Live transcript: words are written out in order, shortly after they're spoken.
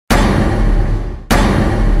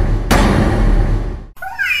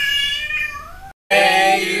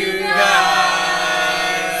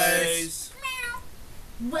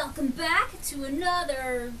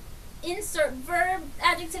another insert verb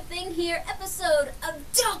adjective thing here episode of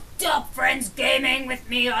Doped Up Friends Gaming with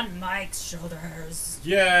me on Mike's shoulders.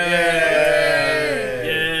 Yay!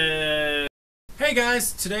 Yay! Hey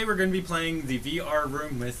guys, today we're going to be playing the VR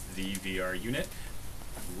room with the VR unit.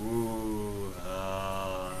 Ooh,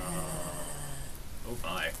 oh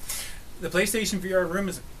my. The PlayStation VR room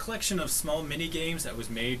is a collection of small mini-games that was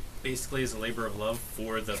made basically as a labor of love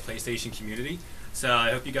for the PlayStation community. So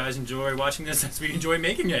I hope you guys enjoy watching this as we enjoy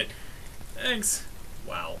making it. Thanks.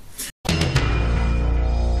 Wow.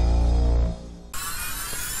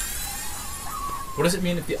 What does it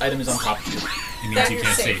mean if the item is on top of you? It means you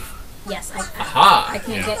can't see. Yes, Aha! I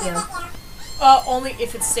can't get you. Only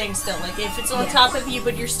if it's staying still. Like, if it's on top of you,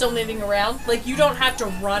 but you're still moving around. Like, you don't have to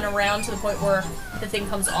run around to the point where the thing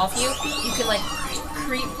comes off you. You can, like,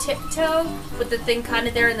 creep tiptoe with the thing kind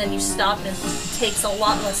of there, and then you stop, and it takes a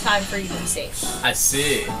lot less time for you to be safe. I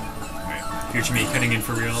see. Alright, future me cutting in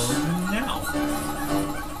for real now.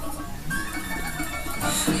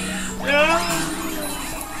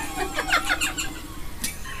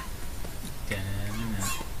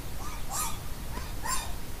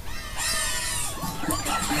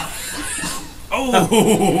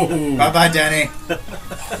 Oh! Bye-bye, Danny.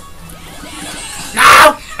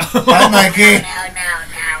 No! Bye, Mikey. No.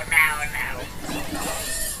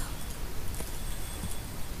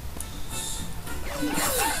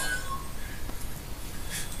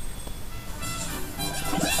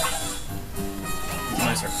 These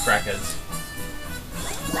mice are crackheads.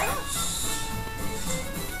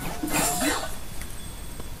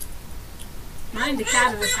 Mind the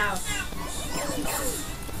cat of this house.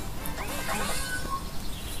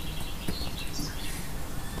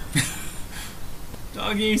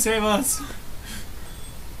 Doggy, save us!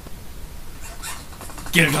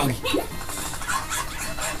 Get it, doggy!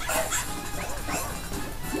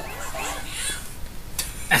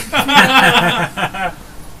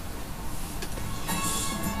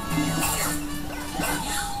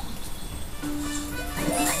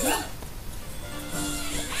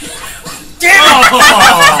 Damn it!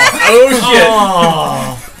 Oh shit!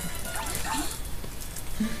 Oh.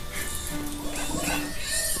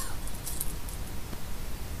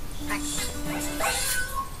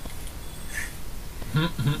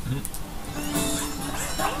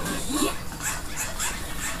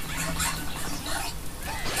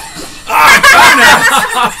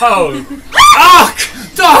 Oh! Oh!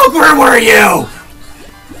 Dog, where were you?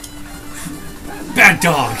 Bad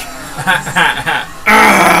dog.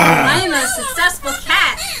 I am a successful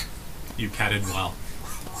cat. You catted well.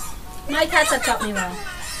 My cats have taught me well.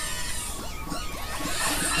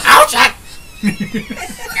 Ouch!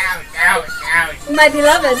 No. My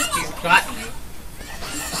beloved. He's got me.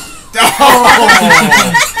 Oh!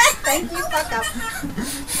 Thank you, fuck up.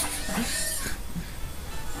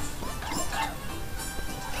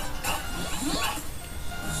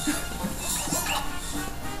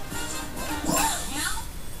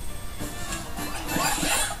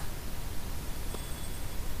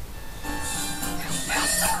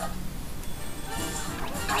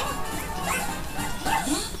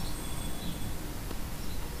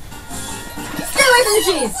 Stay away from the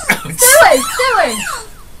cheese! Stay away!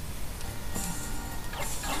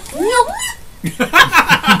 Nope!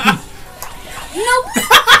 Nope!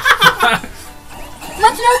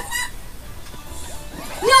 Much nope!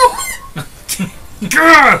 Nope!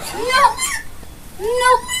 Nope! Nope!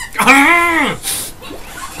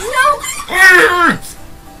 Nope!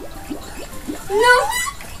 Nope!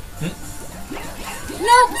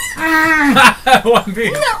 Nope! One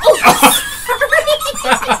beat. No! Oh, sorry!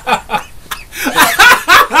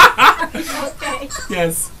 Okay.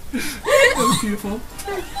 Yes. That was beautiful.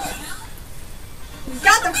 You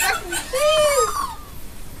got the fucking thing!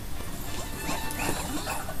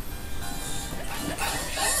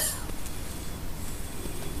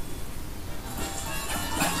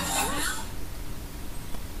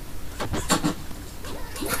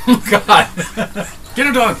 Oh god! Get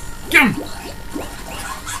him, dog! Get him!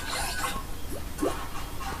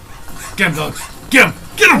 Get him, dog! Get him!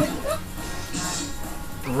 Get him!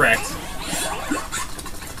 Wrecked.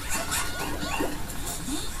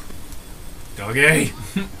 Doggy!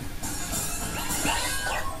 You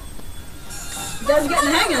guys are getting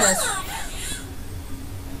the hang of this.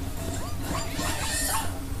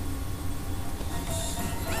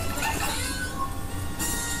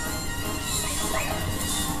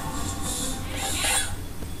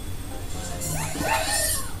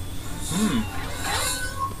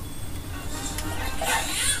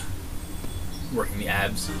 Working the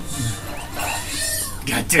abs.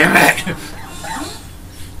 God damn it!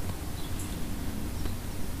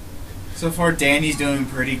 So far, Danny's doing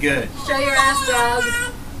pretty good. Show your ass, dog.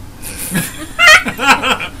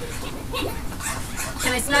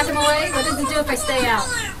 Can I smack him away? What does it do if I stay out?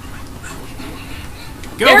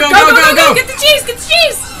 Go, There, go, go, go, go! Get the cheese! Get the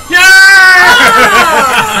cheese! Yeah!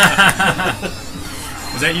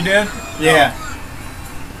 Was that you, Dan? Yeah.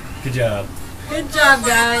 Good job. Good job,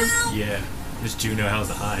 guys. Yeah. Miss Juno, how's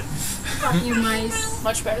the hide? Fuck you, mice.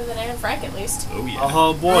 Much better than Anne Frank, at least. Oh, yeah.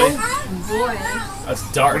 Oh boy. Oh, boy.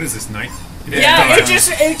 That's dark. What is this, night? It is Yeah, dark.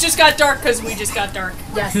 it just got dark because we just got dark.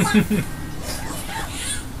 Yes.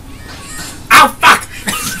 Ow, fuck!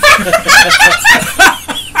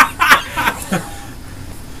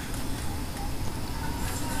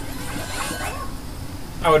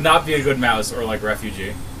 I would not be a good mouse or like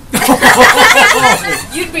refugee.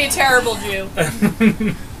 You'd be a terrible Jew.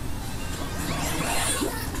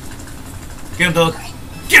 Get him, dog.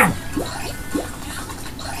 Get him!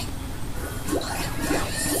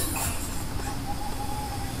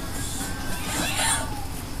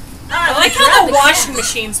 I like how the washing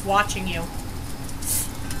machine's watching you.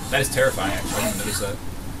 That is terrifying, actually. I didn't notice that.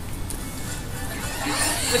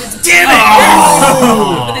 With its Damn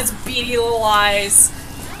it! with its beady little eyes.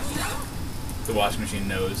 The washing machine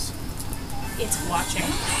knows. It's watching.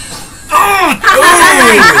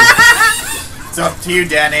 It's up to you,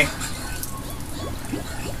 Danny.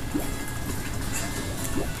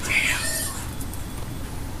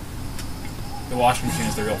 The washing machine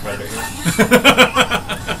is the real predator here.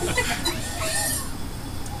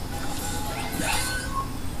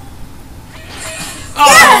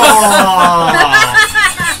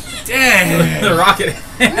 Dang! The rocket.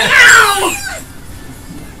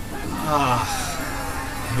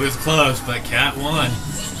 It was close, but Cat won.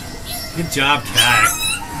 Good job, Cat.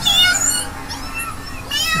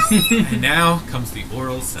 And now comes the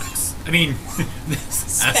oral sex. I mean,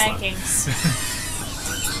 this ass slap. Spankings.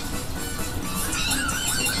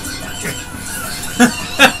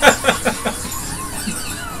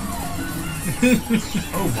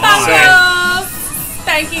 Oh my! Bongo!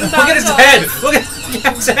 Spanking bongo. Look at his head! Look at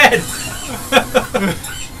Cat's head!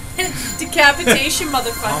 Decapitation, Oh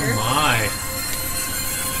motherfucker. my!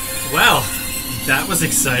 Well, that was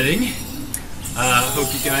exciting.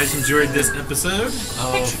 Hope you guys enjoyed this episode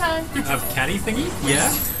Picture time. of Catty Thingy.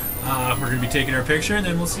 Yeah. We're gonna be taking our picture, and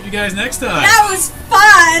then we'll see you guys next time. That was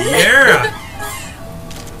fun. Yeah.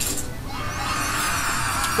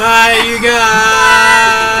 Bye, you guys.